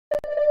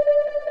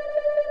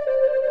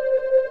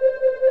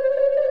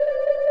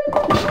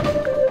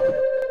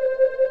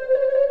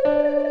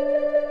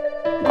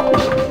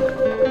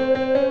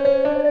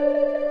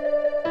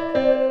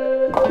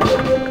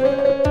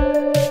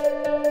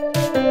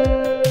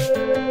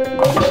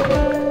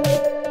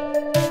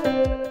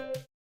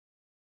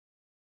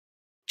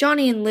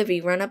Johnny and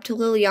Livie run up to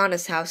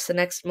Liliana's house the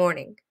next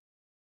morning.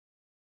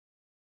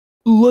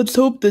 Let's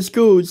hope this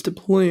goes to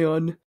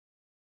plan.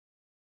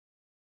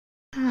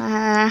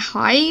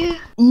 Hi?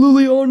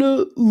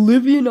 Liliana,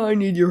 Livie and I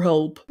need your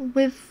help.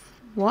 With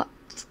what?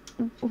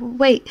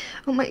 Wait,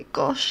 oh my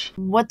gosh.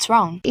 What's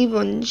wrong?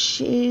 Yvonne,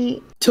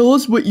 she... Tell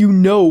us what you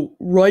know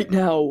right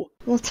now.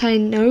 What I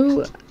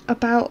know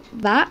about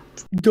that?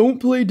 Don't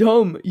play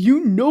dumb.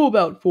 You know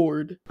about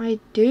Ford.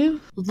 I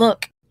do?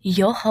 Look,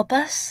 you'll help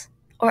us,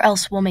 or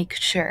else we'll make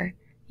sure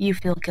you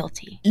feel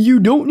guilty. You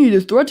don't need to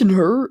threaten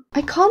her.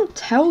 I can't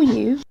tell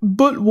you.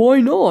 But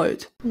why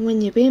not?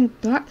 When you're being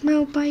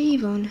blackmailed by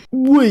Yvonne.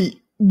 Wait,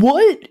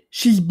 what?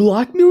 She's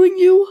blackmailing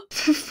you?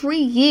 For 3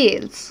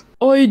 years.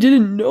 I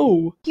didn't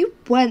know. You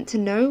weren't to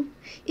know.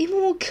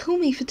 Yvonne will kill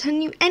me for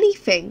telling you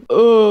anything.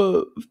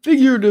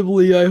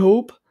 Figuratively, I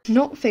hope.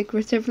 Not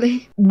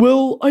figuratively.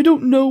 Well, I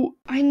don't know.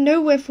 I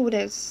know where Ford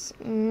is,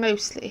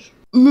 mostly.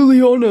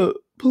 Liliana,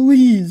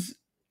 please,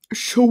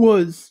 show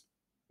us.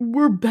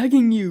 We're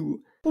begging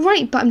you.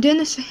 Right, but I'm doing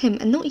this for him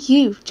and not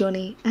you,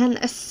 Johnny. And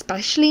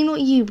especially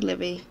not you,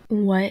 Livie.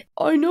 What?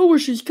 I know where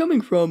she's coming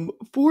from.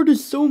 Ford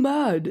is so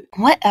mad.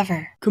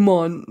 Whatever. Come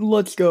on,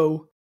 let's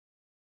go.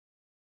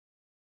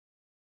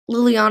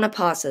 Liliana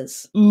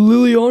pauses.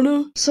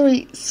 Liliana?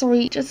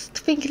 Sorry, just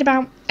thinking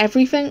about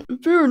everything.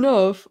 Fair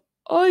enough.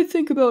 I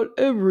think about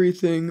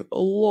everything a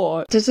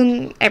lot.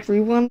 Doesn't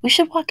everyone? We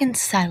should walk in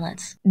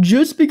silence.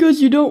 Just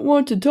because you don't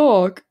want to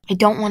talk. I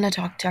don't want to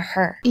talk to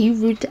her. Are you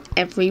rude to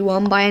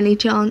everyone by any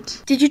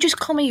chance? Did you just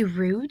call me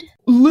rude?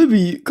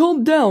 Livie,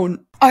 calm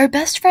down. Our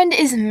best friend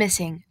is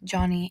missing,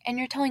 Johnny, and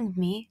you're telling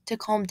me to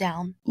calm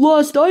down.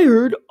 Last I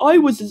heard, I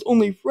was his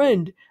only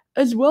friend,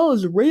 as well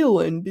as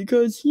Raylan,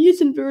 because he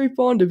isn't very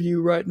fond of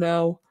you right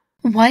now.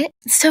 What?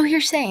 So you're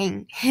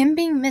saying him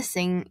being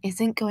missing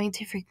isn't going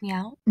to freak me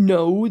out?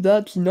 No,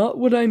 that's not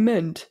what I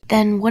meant.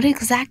 Then what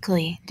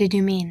exactly did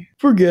you mean?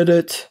 Forget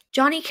it.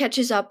 Johnny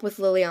catches up with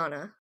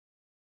Liliana.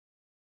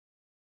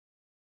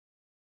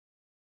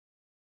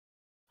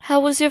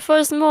 How was your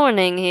first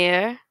morning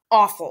here?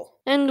 Awful.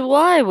 And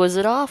why was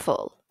it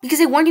awful?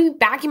 Because I wanted to be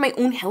back in my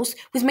own house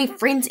with my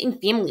friends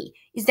and family.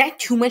 Is that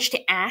too much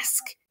to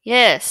ask?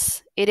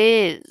 Yes, it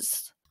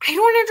is. I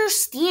don't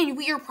understand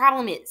what your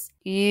problem is.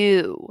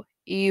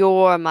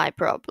 You're my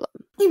problem.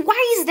 Wait,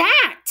 why is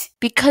that?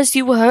 Because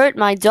you hurt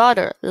my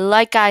daughter,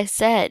 like I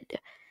said.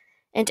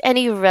 And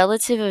any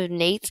relative of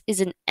Nate's is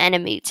an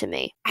enemy to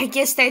me. I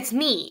guess that's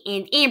me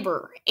and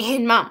Amber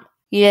and Mom.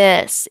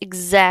 Yes,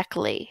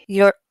 exactly.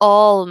 You're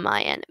all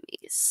my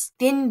enemies.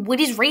 Then what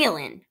is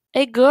Raylan?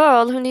 A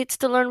girl who needs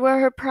to learn where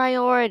her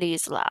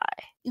priorities lie.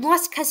 You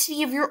lost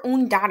custody of your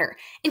own daughter,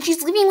 and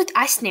she's living with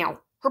us now.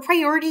 Her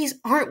priorities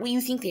aren't what you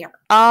think they are.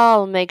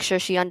 I'll make sure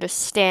she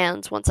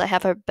understands once I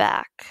have her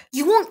back.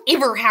 You won't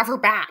ever have her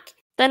back.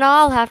 Then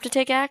I'll have to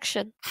take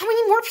action. How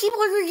many more people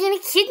are you going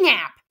to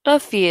kidnap? A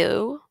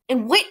few.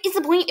 And what is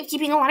the point of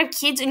keeping a lot of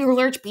kids in your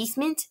large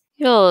basement?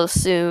 You'll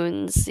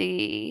soon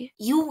see.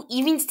 You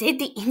even said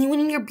that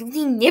anyone in your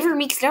building never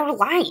makes it out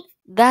alive.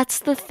 That's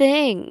the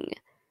thing.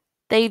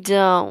 They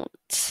don't.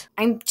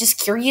 I'm just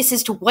curious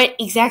as to what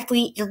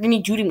exactly you're going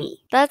to do to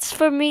me. That's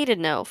for me to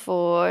know,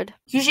 Ford.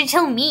 You should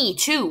tell me,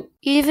 too.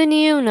 Even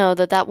you know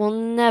that will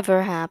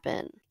never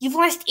happen. You've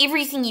lost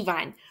everything,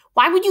 Yvonne.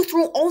 Why would you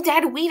throw all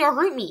that away to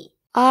hurt me?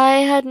 I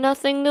had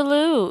nothing to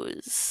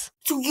lose.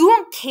 So you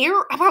don't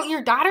care about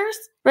your daughters?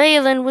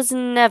 Raylan was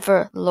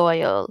never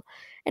loyal,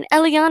 and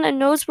Eliana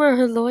knows where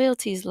her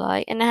loyalties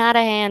lie and how to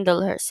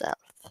handle herself.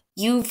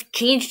 You've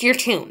changed your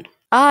tune.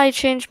 I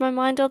change my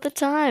mind all the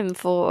time,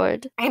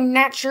 Ford. I'm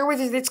not sure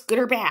whether that's good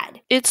or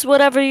bad. It's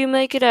whatever you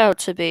make it out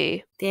to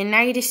be. Then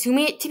I'd assume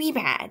it to be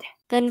bad.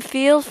 Then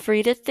feel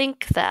free to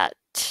think that.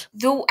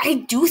 Though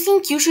I do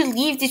think you should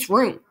leave this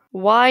room.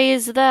 Why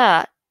is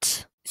that?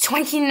 So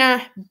I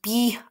can,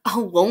 be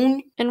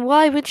alone? And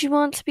why would you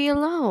want to be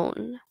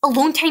alone?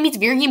 Alone time is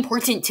very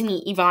important to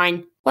me,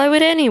 Yvonne. Why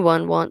would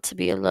anyone want to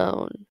be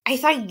alone? I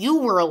thought you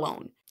were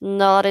alone.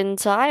 Not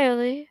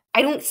entirely.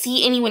 I don't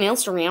see anyone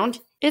else around.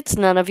 It's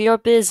none of your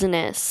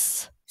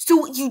business.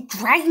 So you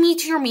drag me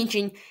to your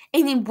mansion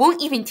and then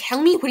won't even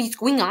tell me what is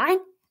going on?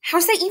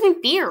 How's that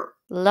even fair?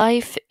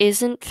 Life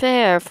isn't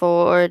fair,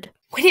 Ford.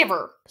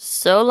 Whatever.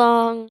 So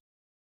long.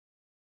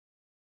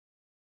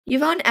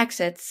 Yvonne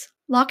exits,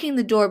 locking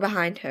the door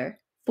behind her.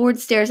 Ford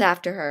stares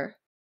after her.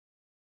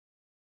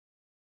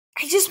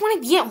 I just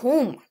want to be at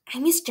home. I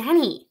miss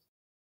Johnny.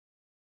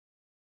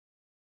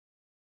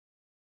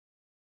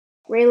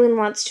 Raylan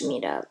wants to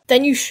meet up.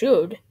 Then you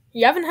should.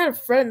 You haven't had a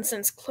friend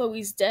since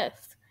Chloe's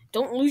death.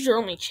 Don't lose your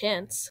only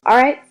chance.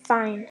 Alright,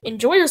 fine.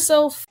 Enjoy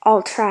yourself.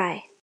 I'll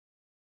try.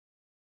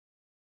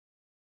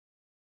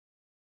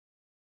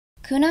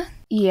 Kuna?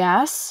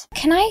 Yes?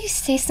 Can I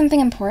say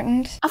something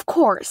important? Of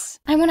course.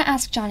 I want to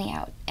ask Johnny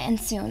out, and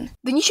soon.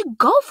 Then you should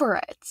go for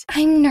it.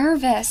 I'm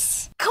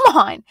nervous. Come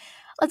on.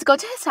 Let's go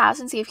to his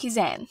house and see if he's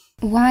in.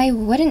 Why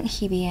wouldn't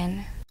he be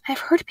in? I've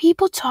heard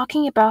people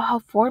talking about how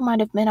Ford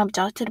might have been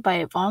abducted by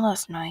Yvonne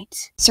last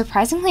night.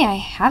 Surprisingly, I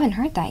haven't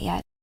heard that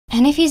yet.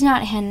 And if he's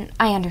not in,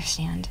 I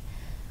understand.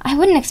 I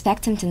wouldn't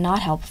expect him to not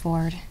help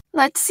Ford.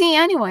 Let's see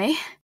anyway.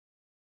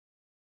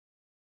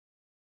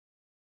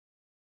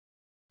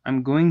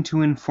 I'm going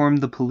to inform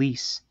the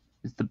police.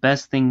 It's the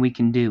best thing we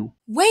can do.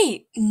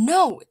 Wait,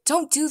 no,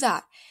 don't do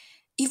that.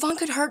 Yvonne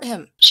could hurt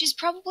him. She's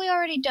probably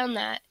already done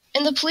that,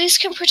 and the police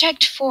can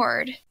protect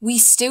Ford. We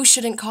still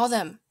shouldn't call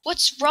them.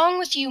 What's wrong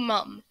with you,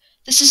 Mum?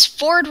 This is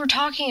Ford we're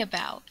talking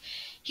about.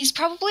 He's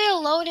probably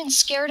alone and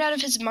scared out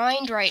of his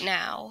mind right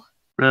now.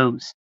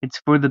 Rose,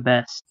 it's for the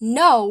best.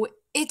 No,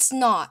 it's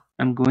not.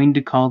 I'm going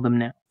to call them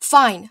now.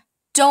 Fine.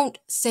 Don't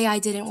say I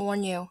didn't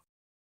warn you.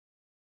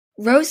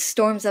 Rose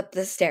storms up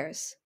the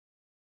stairs.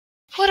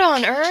 What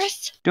on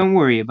earth? Don't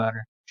worry about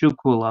her. She'll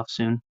cool off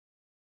soon.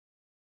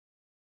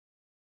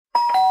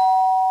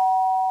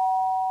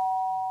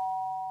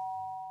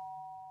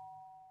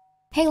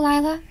 Hey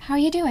Lila, how are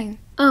you doing?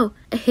 Oh,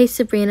 hey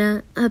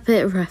Sabrina. A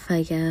bit rough,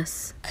 I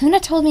guess. Kuna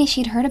told me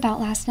she'd heard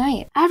about last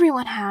night.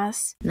 Everyone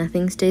has.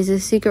 Nothing stays a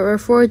secret where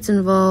Ford's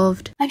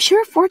involved. I'm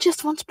sure Ford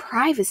just wants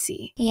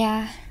privacy.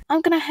 Yeah. I'm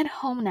gonna head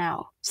home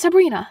now.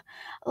 Sabrina,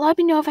 let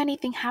me know if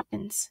anything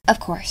happens. Of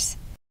course.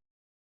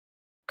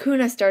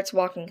 Kuna starts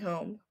walking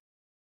home.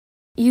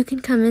 You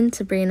can come in,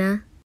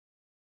 Sabrina.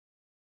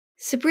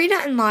 Sabrina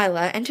and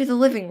Lila enter the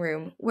living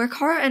room, where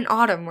Kara and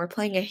Autumn were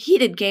playing a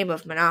heated game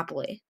of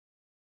Monopoly.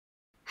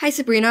 Hi,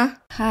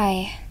 Sabrina.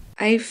 Hi.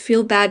 I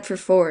feel bad for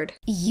Ford.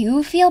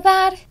 You feel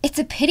bad? It's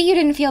a pity you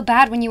didn't feel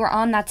bad when you were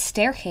on that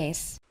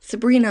staircase.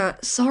 Sabrina,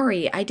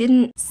 sorry, I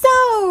didn't...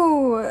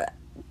 So,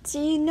 do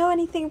you know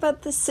anything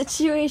about the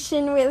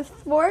situation with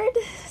Ford,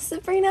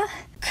 Sabrina?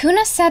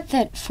 Kuna said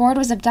that Ford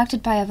was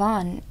abducted by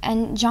Yvonne,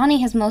 and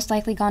Johnny has most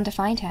likely gone to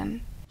find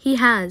him. He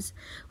has,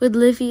 with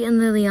Livie and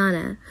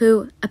Liliana,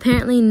 who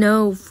apparently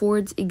know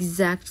Ford's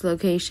exact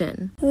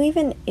location. Who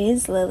even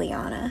is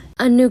Liliana?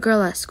 A new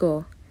girl at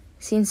school.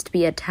 Seems to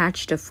be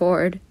attached to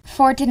Ford.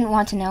 Ford didn't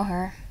want to know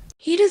her.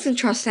 He doesn't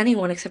trust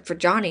anyone except for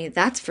Johnny,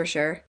 that's for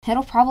sure.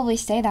 It'll probably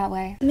stay that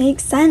way.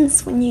 Makes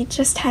sense when you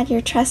just had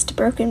your trust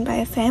broken by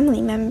a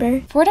family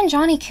member. Ford and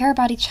Johnny care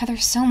about each other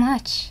so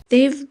much.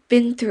 They've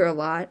been through a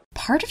lot.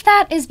 Part of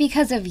that is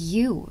because of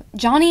you.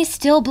 Johnny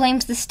still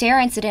blames the stair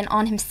incident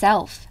on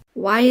himself.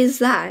 Why is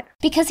that?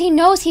 Because he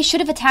knows he should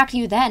have attacked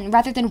you then,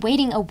 rather than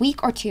waiting a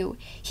week or two.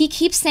 He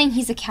keeps saying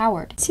he's a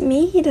coward. To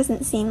me, he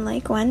doesn't seem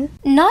like one.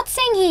 Not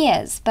saying he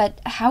is,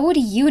 but how would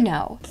you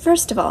know?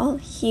 First of all,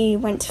 he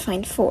went to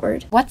find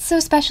Ford. What's so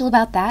special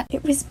about that?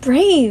 It was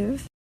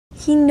brave.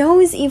 He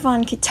knows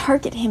Yvonne could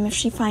target him if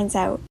she finds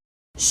out.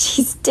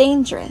 She's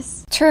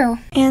dangerous. True.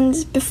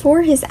 And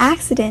before his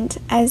accident,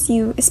 as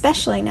you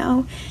especially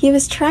know, he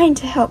was trying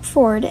to help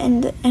Ford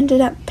and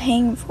ended up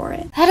paying for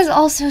it. That is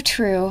also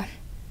true.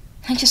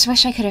 I just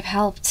wish I could have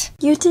helped.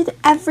 You did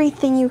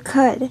everything you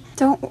could.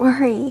 Don't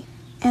worry.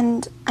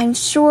 And I'm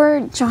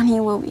sure Johnny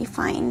will be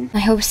fine. I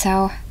hope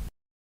so.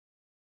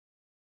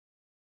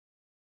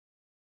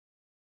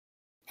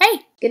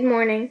 Hey! Good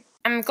morning.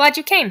 I'm glad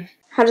you came.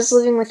 How does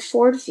living with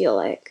Ford feel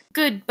like?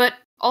 Good, but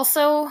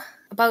also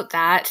about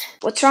that.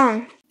 What's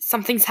wrong?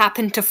 Something's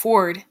happened to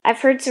Ford.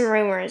 I've heard some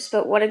rumors,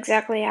 but what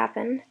exactly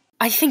happened?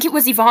 I think it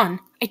was Yvonne.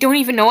 I don't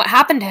even know what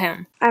happened to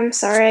him. I'm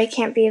sorry, I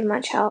can't be of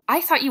much help. I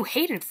thought you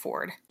hated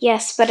Ford.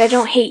 Yes, but I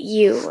don't hate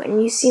you,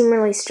 and you seem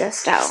really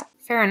stressed out.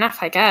 Fair enough,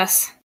 I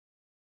guess.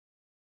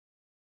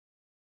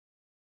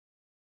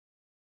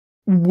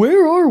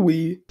 Where are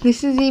we?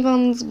 This is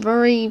Yvonne's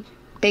very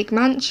big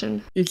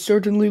mansion. It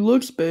certainly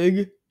looks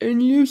big,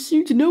 and you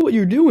seem to know what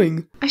you're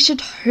doing. I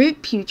should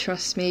hope you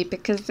trust me,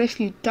 because if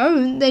you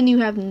don't, then you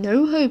have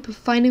no hope of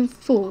finding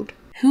Ford.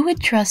 Who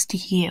would trust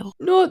you?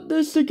 Not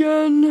this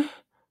again.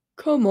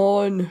 Come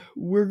on,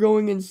 we're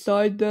going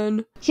inside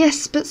then.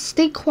 Yes, but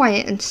stay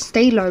quiet and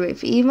stay low.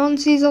 If Yvonne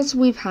sees us,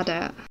 we've had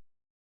it.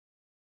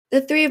 The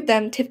three of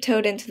them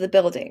tiptoed into the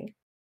building.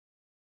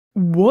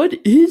 What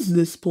is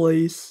this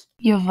place?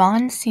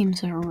 Yvonne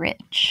seems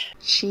rich.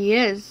 She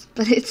is,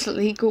 but it's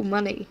legal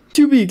money.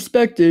 To be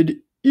expected,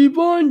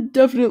 Yvonne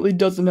definitely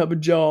doesn't have a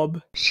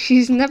job.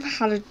 She's never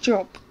had a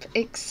job,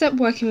 except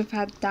working with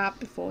her dad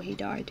before he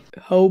died.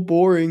 How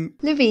boring.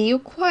 Livie, you're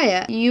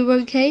quiet. You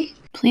okay?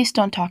 Please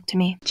don't talk to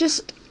me.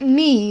 Just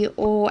me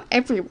or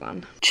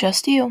everyone?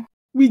 Just you.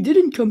 We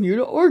didn't come here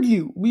to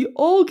argue. We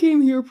all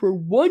came here for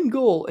one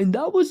goal, and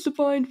that was to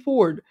find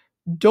Ford.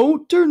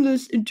 Don't turn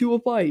this into a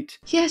fight.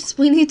 Yes,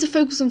 we need to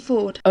focus on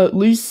Ford. At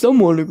least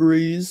someone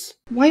agrees.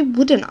 Why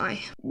wouldn't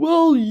I?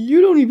 Well, you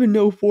don't even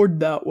know Ford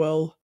that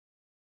well.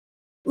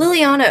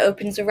 Liliana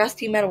opens a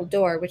rusty metal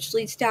door which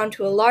leads down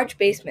to a large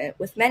basement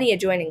with many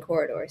adjoining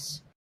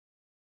corridors.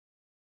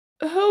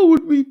 How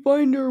would we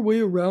find our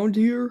way around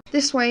here?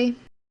 This way.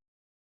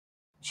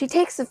 She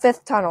takes the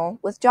fifth tunnel,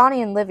 with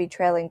Johnny and Livie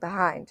trailing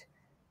behind.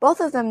 Both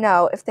of them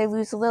know if they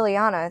lose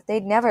Liliana,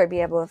 they'd never be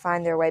able to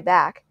find their way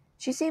back.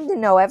 She seemed to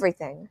know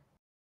everything.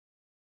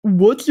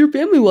 What's your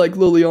family like,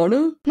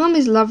 Liliana? Mum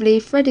is lovely,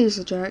 Freddie's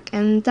a jerk,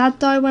 and Dad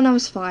died when I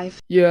was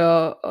 5.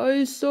 Yeah,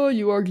 I saw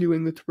you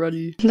arguing with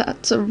Freddie.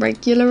 That's a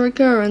regular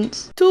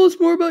occurrence. Tell us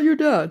more about your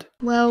dad.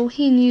 Well,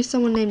 he knew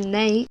someone named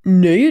Nate.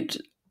 Nate?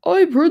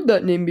 I've heard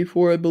that name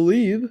before, I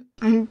believe.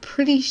 I'm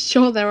pretty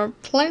sure there are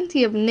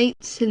plenty of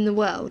Nates in the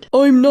world.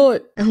 I'm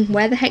not. And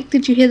where the heck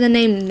did you hear the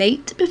name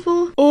Nate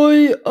before?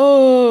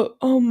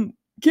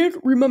 Can't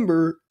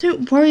remember.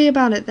 Don't worry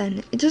about it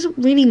then. It doesn't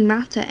really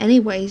matter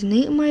anyways.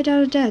 Nate and my dad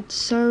are dead,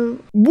 so...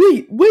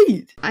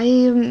 Wait!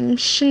 I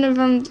shouldn't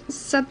have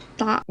said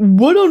that.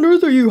 What on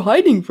earth are you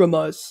hiding from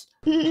us?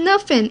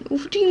 Nothing.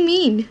 What do you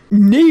mean?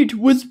 Nate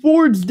was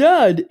Ford's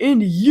dad,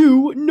 and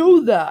you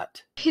know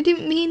that. I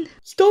didn't mean...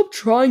 Stop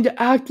trying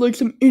to act like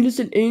some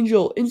innocent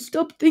angel, and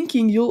stop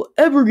thinking you'll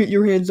ever get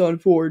your hands on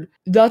Ford.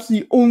 That's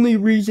the only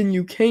reason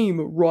you came,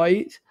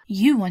 right?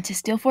 You want to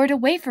steal Ford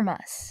away from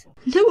us.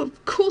 No,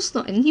 of course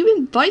not, and you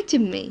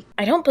invited me.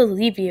 I don't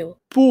believe you.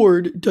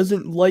 Ford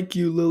doesn't like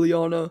you,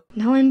 Liliana.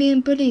 Now I'm being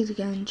bullied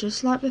again,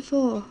 just like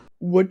before.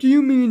 What do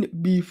you mean,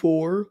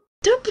 before?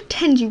 Don't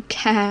pretend you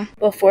care.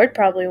 Well, Ford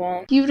probably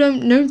won't. You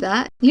don't know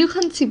that. You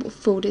can't see what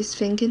Ford is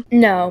thinking.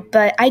 No,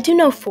 but I do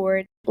know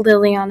Ford.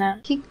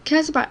 Liliana. He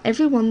cares about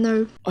everyone,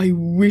 though. I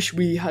wish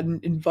we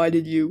hadn't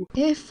invited you.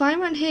 If I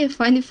weren't here,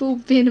 finding Ford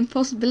would be an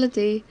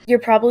impossibility. You're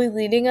probably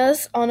leading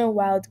us on a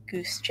wild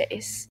goose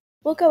chase.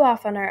 We'll go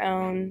off on our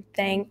own,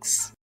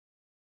 thanks.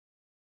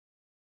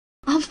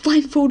 I'll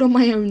find Ford on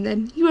my own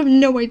then. You have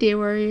no idea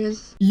where he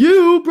is.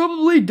 You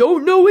probably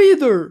don't know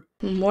either.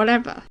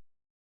 Whatever.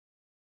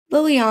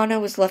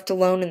 Liliana was left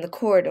alone in the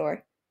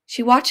corridor.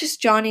 She watches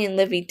Johnny and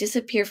Livie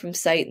disappear from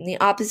sight in the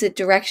opposite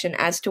direction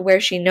as to where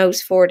she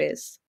knows Ford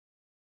is.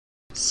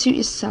 Suit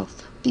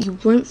yourself, but you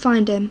won't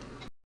find him.